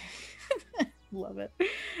 Tasty. Love it.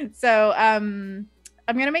 So I'm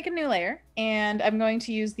going to make a new layer, and I'm going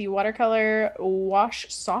to use the Watercolor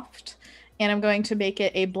Wash Soft, and I'm going to make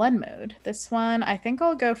it a blend mode. This one, I think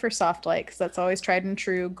I'll go for soft light because that's always tried and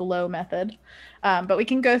true glow method. But we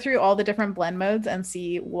can go through all the different blend modes and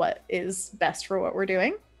see what is best for what we're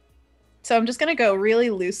doing. So I'm just going to go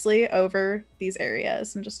really loosely over these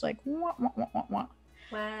areas and just like, wah, wah, wah, wah, wah.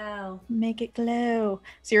 Wow. Make it glow.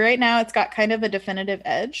 See, right now it's got kind of a definitive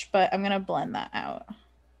edge, but I'm going to blend that out.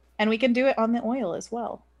 And we can do it on the oil as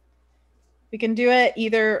well. We can do it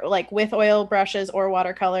either like with oil brushes or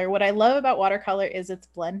watercolor. What I love about watercolor is it's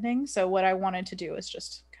blending. So what I wanted to do is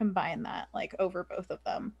just combine that like over both of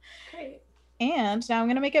them. Great. And now I'm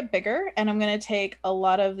going to make it bigger, and I'm going to take a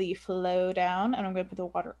lot of the flow down, and I'm going to put the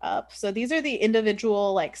water up. So these are the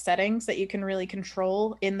individual like settings that you can really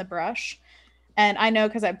control in the brush. And I know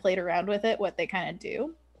because I played around with it what they kind of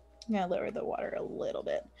do. I'm going to lower the water a little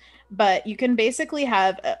bit. But you can basically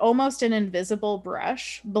have almost an invisible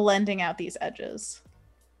brush blending out these edges.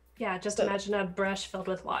 Yeah, just imagine a brush filled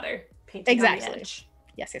with water painting exactly. on the edge.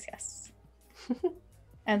 Yes, yes, yes.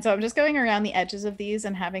 And so I'm just going around the edges of these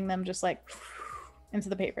and having them just like into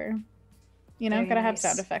the paper. You know, gotta have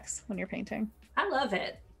sound effects when you're painting. I love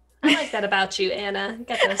it. I like that about you, Anna.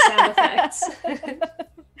 Get those sound effects.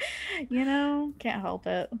 You know, can't help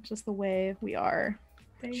it. Just the way we are.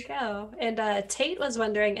 There you go. And Tate was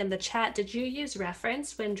wondering in the chat, did you use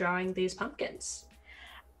reference when drawing these pumpkins?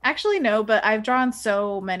 Actually, no, but I've drawn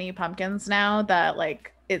so many pumpkins now that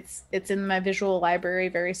like it's in my visual library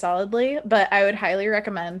very solidly. But I would highly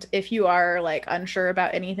recommend, if you are like unsure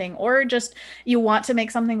about anything or just you want to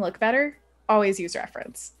make something look better, always use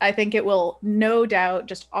reference. I think it will no doubt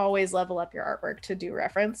just always level up your artwork to do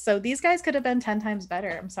reference. So these guys could have been 10 times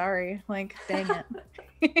better. I'm sorry. Like, dang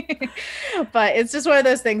it. But it's just one of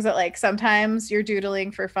those things that like sometimes you're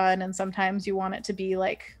doodling for fun and sometimes you want it to be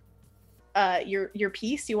like your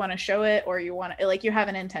piece, you want to show it, or you want to like you have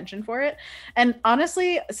an intention for it. And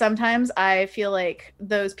honestly, sometimes I feel like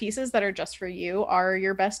those pieces that are just for you are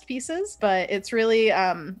your best pieces, but it's really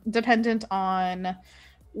dependent on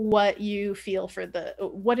what you feel for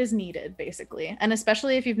what is needed basically, and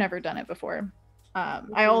especially if you've never done it before.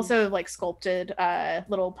 I also like sculpted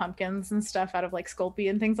little pumpkins and stuff out of like Sculpey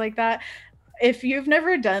and things like that. If you've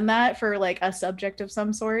never done that for like a subject of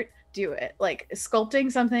some sort, do it. Like sculpting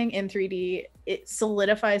something in 3D, it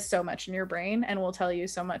solidifies so much in your brain and will tell you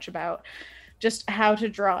so much about just how to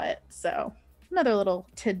draw it. So another little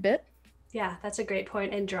tidbit. Yeah, that's a great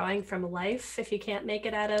point. And drawing from life, if you can't make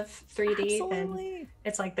it out of 3D, Absolutely. Then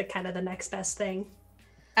it's like the kind of the next best thing.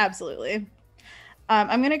 Absolutely.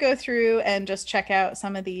 I'm going to go through and just check out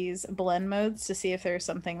some of these blend modes to see if there's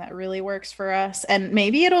something that really works for us. And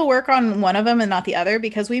maybe it'll work on one of them and not the other,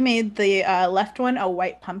 because we made the left one a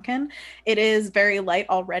white pumpkin. It is very light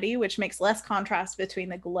already, which makes less contrast between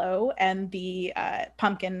the glow and the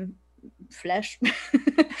pumpkin flesh.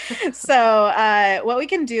 So what we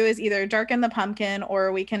can do is either darken the pumpkin,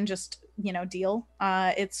 or we can just, you know, deal.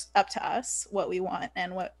 It's up to us what we want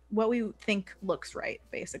and what we think looks right,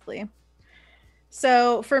 basically.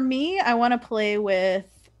 So for me, I want to play with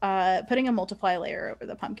putting a multiply layer over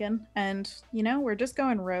the pumpkin, and you know, we're just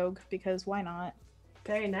going rogue because why not?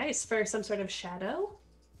 Very nice. For some sort of shadow?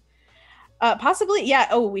 Possibly, yeah.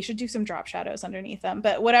 Oh, we should do some drop shadows underneath them.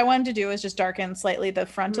 But what I wanted to do is just darken slightly the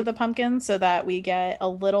front of the pumpkin so that we get a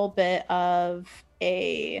little bit of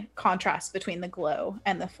a contrast between the glow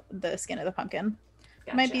and the skin of the pumpkin.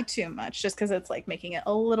 Gotcha. Might be too much just because it's like making it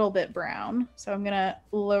a little bit brown. So I'm going to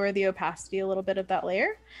lower the opacity a little bit of that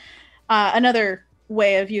layer. Another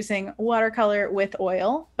way of using watercolor with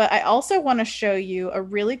oil, but I also want to show you a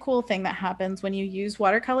really cool thing that happens when you use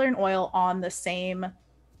watercolor and oil on the same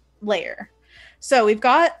layer. So we've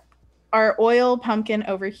got our oil pumpkin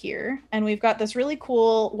over here, and we've got this really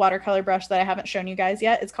cool watercolor brush that I haven't shown you guys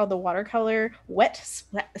yet. It's called the Watercolor Wet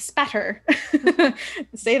Spatter.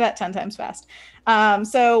 Say that 10 times fast.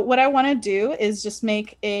 So what I want to do is just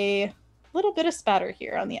make a little bit of spatter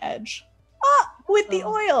here on the edge with the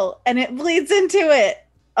oil, and it bleeds into it.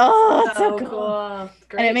 Oh, it's so cool.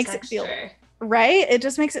 Great and it makes texture. it feel right. It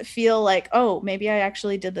just makes it feel like, oh, maybe I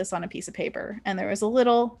actually did this on a piece of paper, and there was a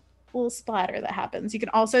little little splatter that happens. You can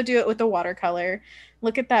also do it with the watercolor.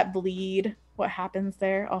 Look at that bleed, what happens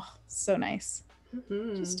there. Oh, so nice.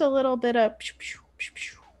 Just a little bit of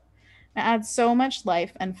it adds so much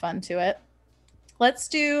life and fun to it. Let's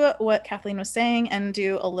do what Kathleen was saying and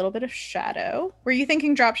do a little bit of shadow. Were you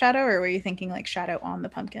thinking drop shadow, or were you thinking like shadow on the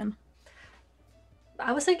pumpkin?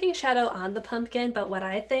 I was thinking shadow on the pumpkin, but what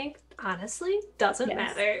I think, honestly, doesn't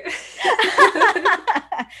matter.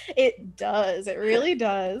 It does. It really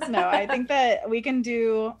does. No, I think that we can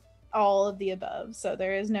do all of the above. So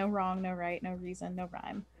there is no wrong, no right, no reason, no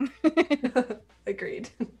rhyme. Agreed.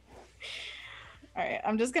 All right,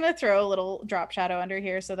 I'm just gonna throw a little drop shadow under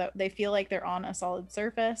here so that they feel like they're on a solid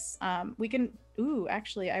surface. We can, ooh,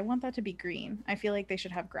 actually, I want that to be green. I feel like they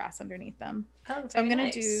should have grass underneath them. Oh, so I'm gonna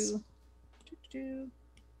nice.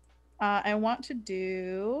 I want to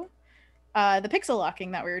do the pixel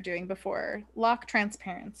locking that we were doing before. Lock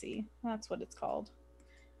transparency, that's what it's called.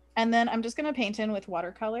 And then I'm just gonna paint in with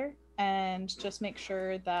watercolor and just make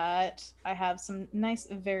sure that I have some nice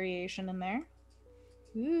variation in there.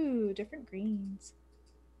 Ooh, different greens.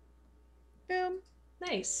 Boom.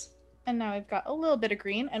 Nice. And now we've got a little bit of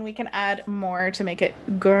green, and we can add more to make it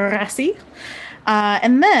grassy.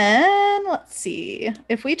 And then let's see,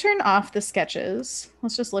 if we turn off the sketches,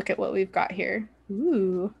 let's just look at what we've got here.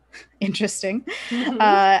 Ooh, interesting.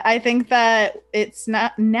 I think that it's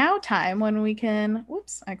not now time when we can,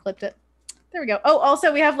 whoops, I clipped it. There we go. Oh,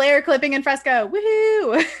 also we have layer clipping in Fresco.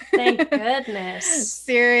 Woohoo! Thank goodness.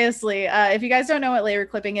 Seriously. If you guys don't know what layer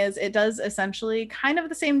clipping is, it does essentially kind of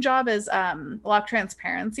the same job as lock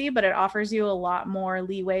transparency, but it offers you a lot more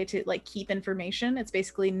leeway to like keep information. It's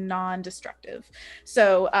basically non-destructive.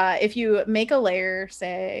 So if you make a layer,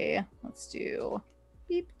 say, let's do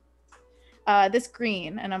beep. This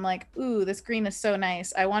green, and I'm like, ooh, this green is so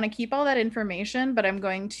nice. I want to keep all that information, but I'm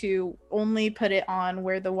going to only put it on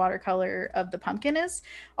where the watercolor of the pumpkin is.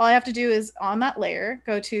 All I have to do is on that layer,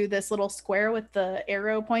 go to this little square with the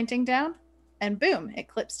arrow pointing down, and boom, it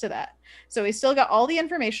clips to that. So we still got all the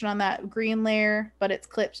information on that green layer, but it's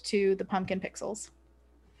clipped to the pumpkin pixels.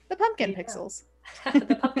 The pumpkin pixels.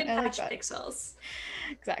 The pumpkin patch pixels.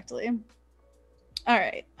 Exactly. All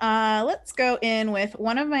right, let's go in with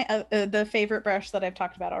one of my the favorite brush that I've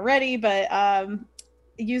talked about already, but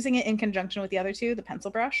using it in conjunction with the other two, the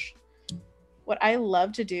pencil brush. What I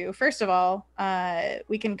love to do, first of all,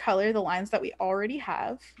 we can color the lines that we already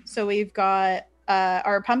have. So we've got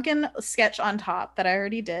our pumpkin sketch on top that I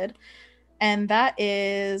already did, and that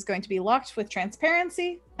is going to be locked with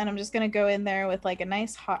transparency, and I'm just going to go in there with like a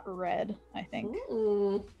nice hot red, I think.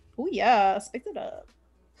 Ooh, yeah, spice it up.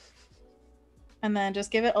 And then just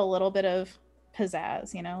give it a little bit of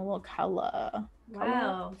pizzazz, you know, a little color.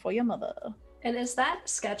 Wow. For your mother. And is that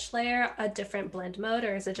sketch layer a different blend mode,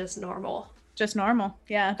 or is it just normal? Just normal.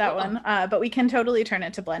 Yeah, that one. But we can totally turn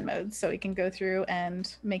it to blend mode. So we can go through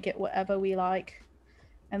and make it whatever we like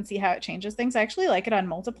and see how it changes things. I actually like it on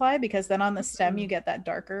multiply because then on the stem you get that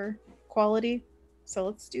darker quality. So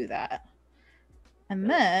let's do that. And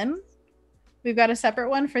then we've got a separate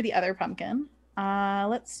one for the other pumpkin.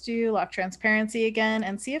 Let's do lock transparency again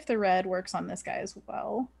and see if the red works on this guy as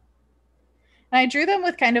well. And I drew them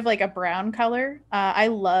with kind of like a brown color. I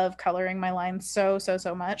love coloring my lines so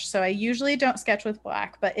much. So I usually don't sketch with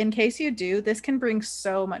black, but in case you do, this can bring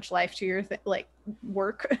so much life to your like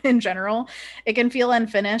work in general. It can feel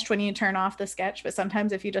unfinished when you turn off the sketch, but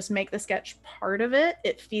sometimes if you just make the sketch part of it,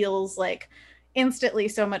 it feels like instantly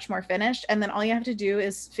so much more finished. And then all you have to do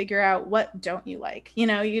is figure out what don't you like. You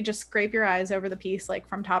know, you just scrape your eyes over the piece like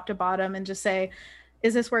from top to bottom and just say,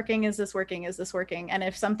 is this working? Is this working? Is this working? And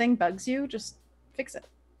if something bugs you, just fix it.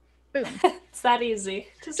 Boom. It's that easy.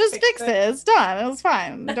 Just fix it. It's done. It was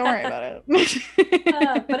fine. Don't worry about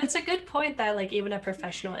it. But it's a good point that like even a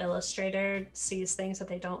professional illustrator sees things that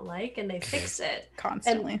they don't like and they fix it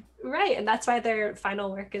constantly. Right. And that's why their final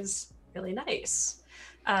work is really nice.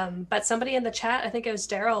 But somebody in the chat, I think it was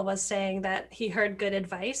Daryl, was saying that he heard good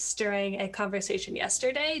advice during a conversation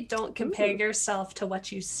yesterday. Don't compare yourself to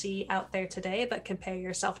what you see out there today, but compare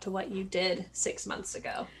yourself to what you did 6 months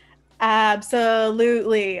ago.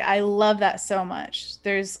 Absolutely. I love that so much.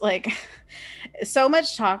 There's like so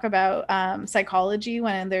much talk about psychology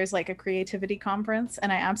when there's like a creativity conference.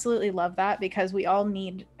 And I absolutely love that because we all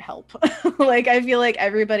need help. Like, I feel like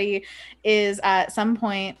everybody is at some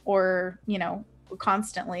point or, you know,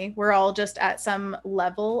 constantly, we're all just at some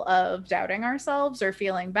level of doubting ourselves or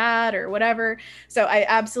feeling bad or whatever. So I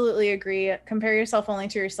absolutely agree. Compare yourself only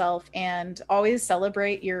to yourself and always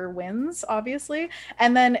celebrate your wins, obviously.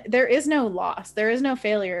 And then there is no loss. There is no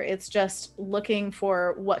failure. It's just looking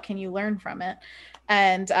for what can you learn from it.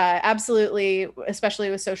 And absolutely, especially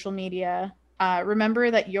with social media, remember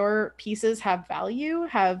that your pieces have value,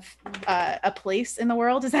 have a place in the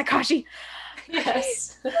world. Is that Kashi?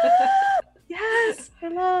 Yes. Yes, I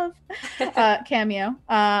love Cameo.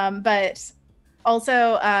 But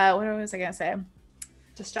also, what was I gonna say?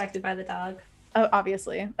 Distracted by the dog. Oh,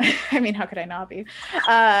 obviously. I mean, how could I not be?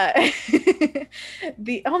 Oh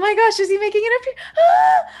my gosh, is he making it up here?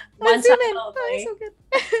 One zoom time in. only. Oh, he's so good.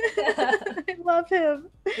 I love him.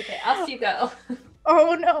 Okay, off you go.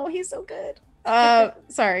 Oh no, he's so good.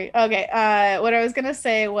 Sorry. Okay. What I was gonna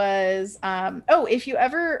say was, if you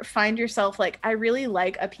ever find yourself like, I really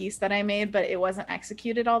like a piece that I made, but it wasn't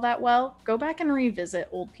executed all that well, go back and revisit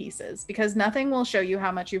old pieces, because nothing will show you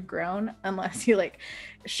how much you've grown unless you like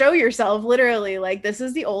show yourself literally like, this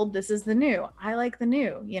is the old, this is the new. I like the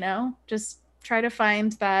new, just try to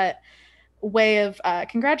find that way of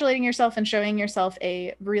congratulating yourself and showing yourself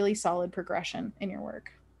a really solid progression in your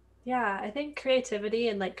work. Yeah, I think creativity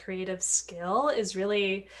and like creative skill is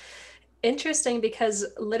really interesting because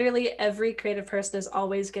literally every creative person is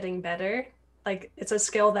always getting better. Like it's a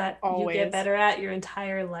skill that you get Always. better at your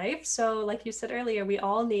entire life. So, like you said earlier, we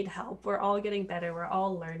all need help. We're all getting better. We're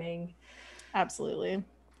all learning. Absolutely. It's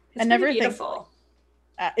I pretty never think beautiful.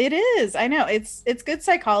 it is. I know it's good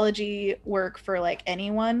psychology work for like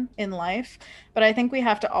anyone in life, but I think we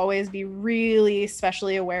have to always be really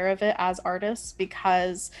especially aware of it as artists,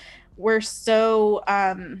 because we're so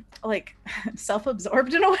like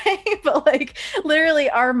self-absorbed in a way, but like literally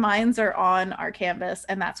our minds are on our canvas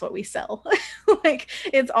and that's what we sell. Like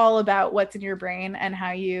it's all about what's in your brain and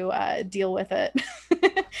how you deal with it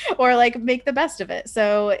or like make the best of it.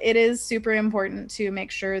 So it is super important to make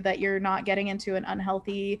sure that you're not getting into an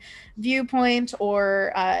unhealthy viewpoint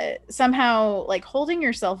or somehow like holding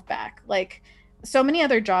yourself back. Like so many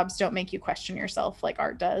other jobs don't make you question yourself like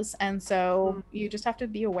art does. And so you just have to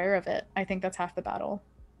be aware of it. I think that's half the battle.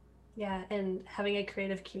 Yeah, and having a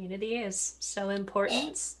creative community is so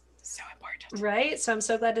important. So important. Right? So I'm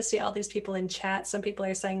so glad to see all these people in chat. Some people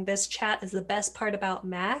are saying this chat is the best part about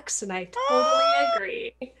Max, and I totally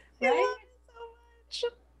agree. Right? So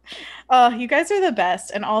much. Oh, you guys are the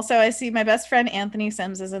best. And also, I see my best friend Anthony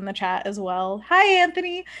Sims is in the chat as well. Hi,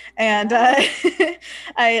 Anthony. And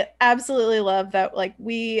I absolutely love that. Like,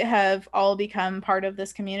 we have all become part of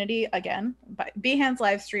this community again. But Behance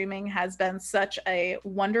live streaming has been such a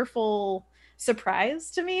wonderful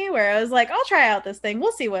surprise to me, where I was like, I'll try out this thing.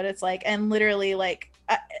 We'll see what it's like. And literally, like,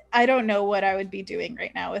 I don't know what I would be doing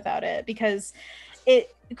right now without it, because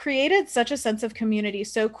it created such a sense of community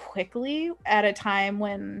so quickly at a time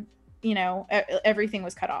when everything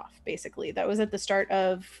was cut off. Basically, that was at the start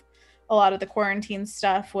of a lot of the quarantine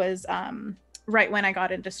stuff, was right when I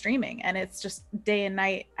got into streaming, and it's just day and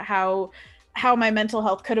night how my mental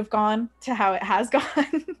health could have gone to how it has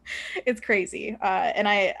gone. It's crazy. And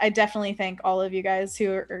I definitely thank all of you guys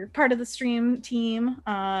who are part of the stream team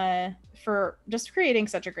for just creating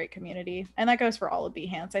such a great community. And that goes for all of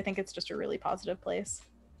Behance. I think it's just a really positive place.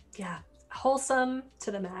 Yeah. Wholesome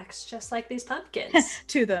to the max, just like these pumpkins.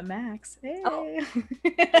 To the max. Hey. Oh.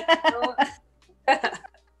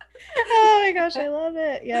 Oh my gosh, I love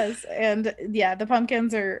it. Yes. And yeah, the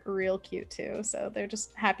pumpkins are real cute too. So they're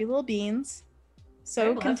just happy little beans.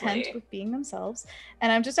 So content with being themselves.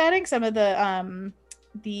 And I'm just adding some of the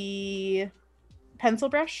pencil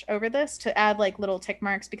brush over this to add like little tick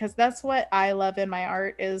marks, because that's what I love in my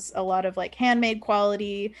art, is a lot of like handmade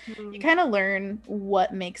quality. You kind of learn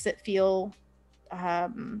what makes it feel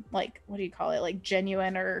like, what do you call it, like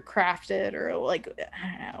genuine or crafted or like,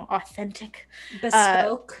 I don't know, authentic,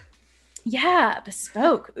 bespoke. Yeah,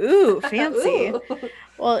 bespoke. Ooh, fancy. Ooh.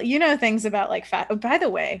 Well, you know things about like by the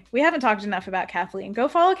way, we haven't talked enough about Kathleen. Go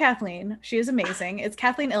follow Kathleen. She is amazing. It's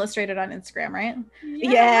Kathleen Illustrated on Instagram, right?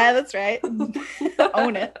 Yeah, that's right.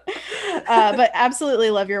 Own it. But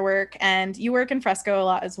absolutely love your work. And you work in Fresco a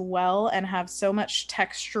lot as well and have so much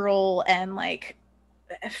textural and like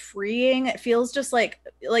freeing. It feels just like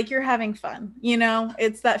you're having fun,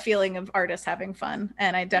 it's that feeling of artists having fun,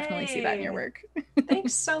 and I definitely see that in your work.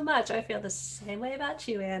 Thanks so much. I feel the same way about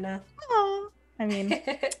you, Anna. Oh, I mean,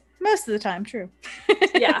 most of the time, true.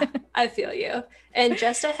 Yeah, I feel you. And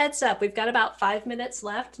just a heads up, we've got about 5 minutes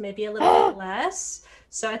left, maybe a little bit less,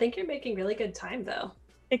 so I think you're making really good time though.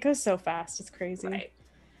 It goes so fast, it's crazy. Right.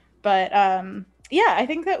 But yeah, I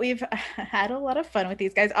think that we've had a lot of fun with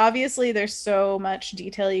these guys. Obviously, there's so much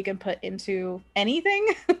detail you can put into anything.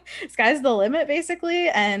 Sky's the limit, basically.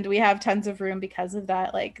 And we have tons of room because of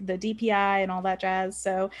that, like the DPI and all that jazz.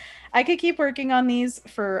 So I could keep working on these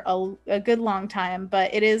for a good long time,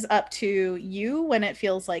 but it is up to you when it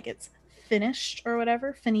feels like it's finished or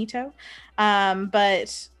whatever, finito.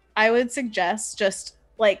 But I would suggest just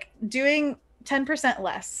like doing 10%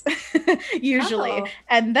 less usually,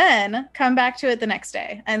 and then come back to it the next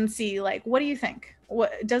day and see like, what do you think?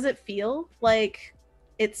 What does it feel like?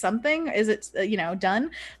 It's something? Is it,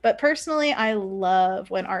 done? But personally, I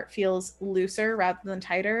love when art feels looser rather than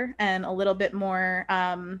tighter, and a little bit more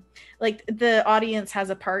like the audience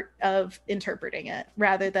has a part of interpreting it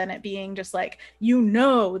rather than it being just like,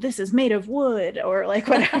 this is made of wood or like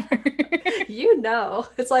whatever.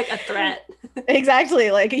 It's like a threat.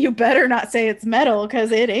 Exactly. Like, you better not say it's metal,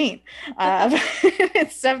 because it ain't.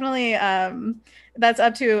 It's definitely that's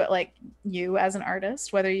up to like you as an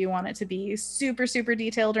artist, whether you want it to be super, super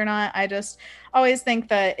detailed or not. I just always think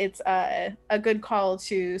that it's a good call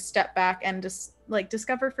to step back and just like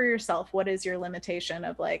discover for yourself what is your limitation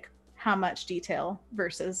of like how much detail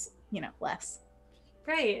versus, less.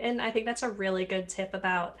 Right. And I think that's a really good tip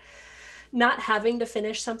about not having to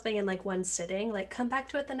finish something in like one sitting. Like, come back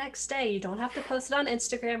to it the next day. You don't have to post it on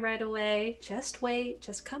Instagram right away. Just wait,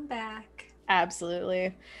 just come back.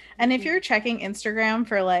 Absolutely. And if you're checking Instagram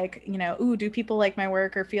for like, do people like my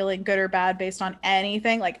work, or feeling good or bad based on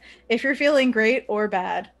anything, like if you're feeling great or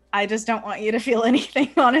bad, I just don't want you to feel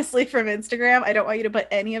anything, honestly, from Instagram. I don't want you to put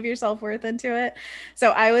any of your self-worth into it.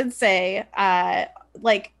 So I would say,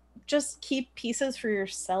 like, just keep pieces for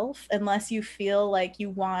yourself unless you feel like you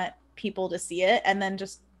want people to see it, and then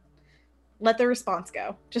just let the response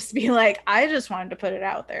go. Just be like, I just wanted to put it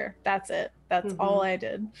out there. That's it. That's all I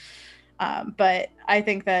did. But I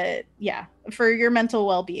think that, for your mental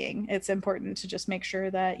well-being, it's important to just make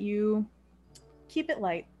sure that you keep it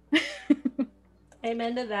light.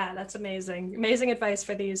 Amen to that. That's amazing. Amazing advice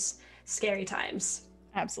for these scary times.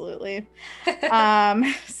 Absolutely.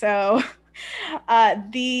 So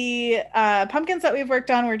the pumpkins that we've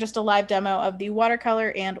worked on were just a live demo of the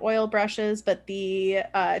watercolor and oil brushes, but the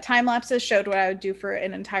time lapses showed what I would do for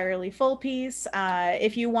an entirely full piece.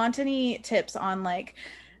 If you want any tips on like,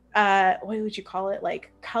 what would you call it,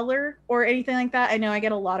 like color or anything like that, I know I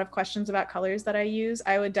get a lot of questions about colors that I use.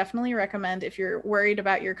 I would definitely recommend, if you're worried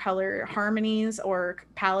about your color harmonies or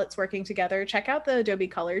palettes working together, check out the Adobe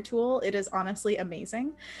color tool. It is honestly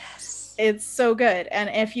amazing. Yes. It's so good. And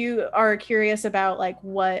if you are curious about like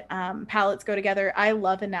what palettes go together, I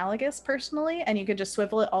love Analogous personally, and you could just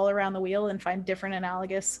swivel it all around the wheel and find different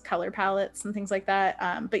analogous color palettes and things like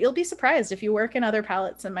that. But you'll be surprised if you work in other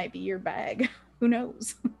palettes, it might be your bag. Who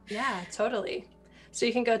knows? Yeah, totally. So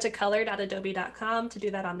you can go to color.adobe.com to do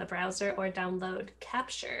that on the browser, or download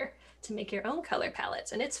Capture to make your own color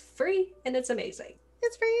palettes. And it's free and it's amazing.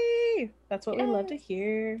 It's free. That's what we love to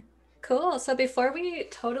hear. Cool. So before we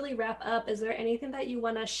totally wrap up, is there anything that you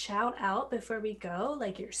want to shout out before we go?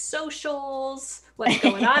 Like your socials, what's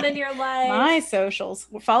going on in your life? My socials.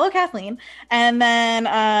 Follow Kathleen. And then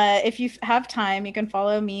if you have time, you can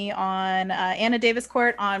follow me on Anna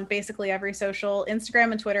Daviscourt on basically every social.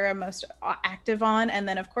 Instagram and Twitter I'm most active on. And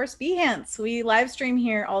then, of course, Behance. We live stream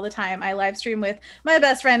here all the time. I live stream with my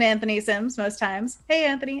best friend, Anthony Sims, most times. Hey,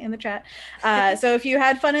 Anthony, in the chat. So if you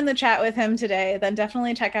had fun in the chat with him today, then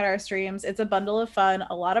definitely check out our streams. It's a bundle of fun,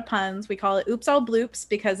 a lot of puns. We call it Oops All Bloops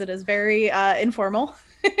because it is very informal.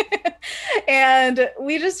 And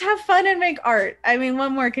we just have fun and make art. I mean,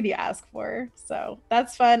 what more could you ask for? So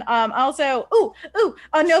that's fun. Also,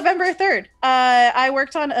 on November 3rd, I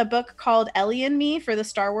worked on a book called Ellie and Me for the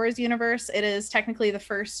Star Wars universe. It is technically the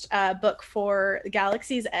first book for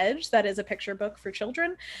Galaxy's Edge that is a picture book for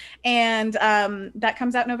children. And that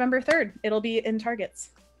comes out November 3rd. It'll be in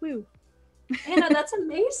Targets. Woo. Anna, that's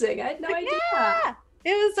amazing. I had no idea. Yeah,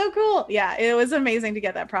 it was so cool. Yeah, it was amazing to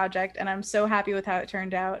get that project, and I'm so happy with how it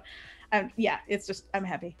turned out. It's just, I'm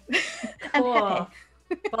happy. Cool. I'm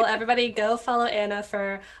happy. Well, everybody go follow Anna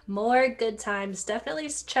for more good times. Definitely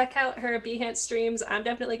check out her Behance streams. I'm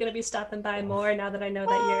definitely going to be stopping by more now that I know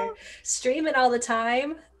that you're streaming all the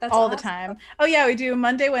time. That's all awesome. The time. Oh yeah, we do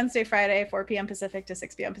Monday, Wednesday, Friday, 4 p.m. Pacific to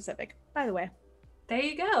 6 p.m. Pacific, by the way. There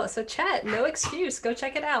you go. So chat, no excuse. Go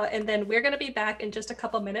check it out. And then we're going to be back in just a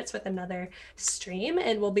couple minutes with another stream.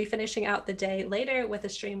 And we'll be finishing out the day later with a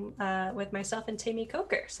stream with myself and Tammy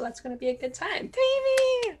Coker. So that's going to be a good time.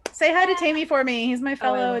 Tammy! Say hi to Tammy for me. He's my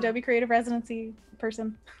fellow Adobe Creative Residency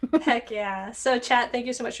person. Heck yeah. So chat, thank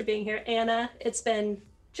you so much for being here. Anna, it's been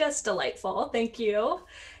just delightful. Thank you.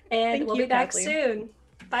 And we'll be back soon.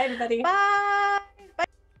 Bye, everybody. Bye.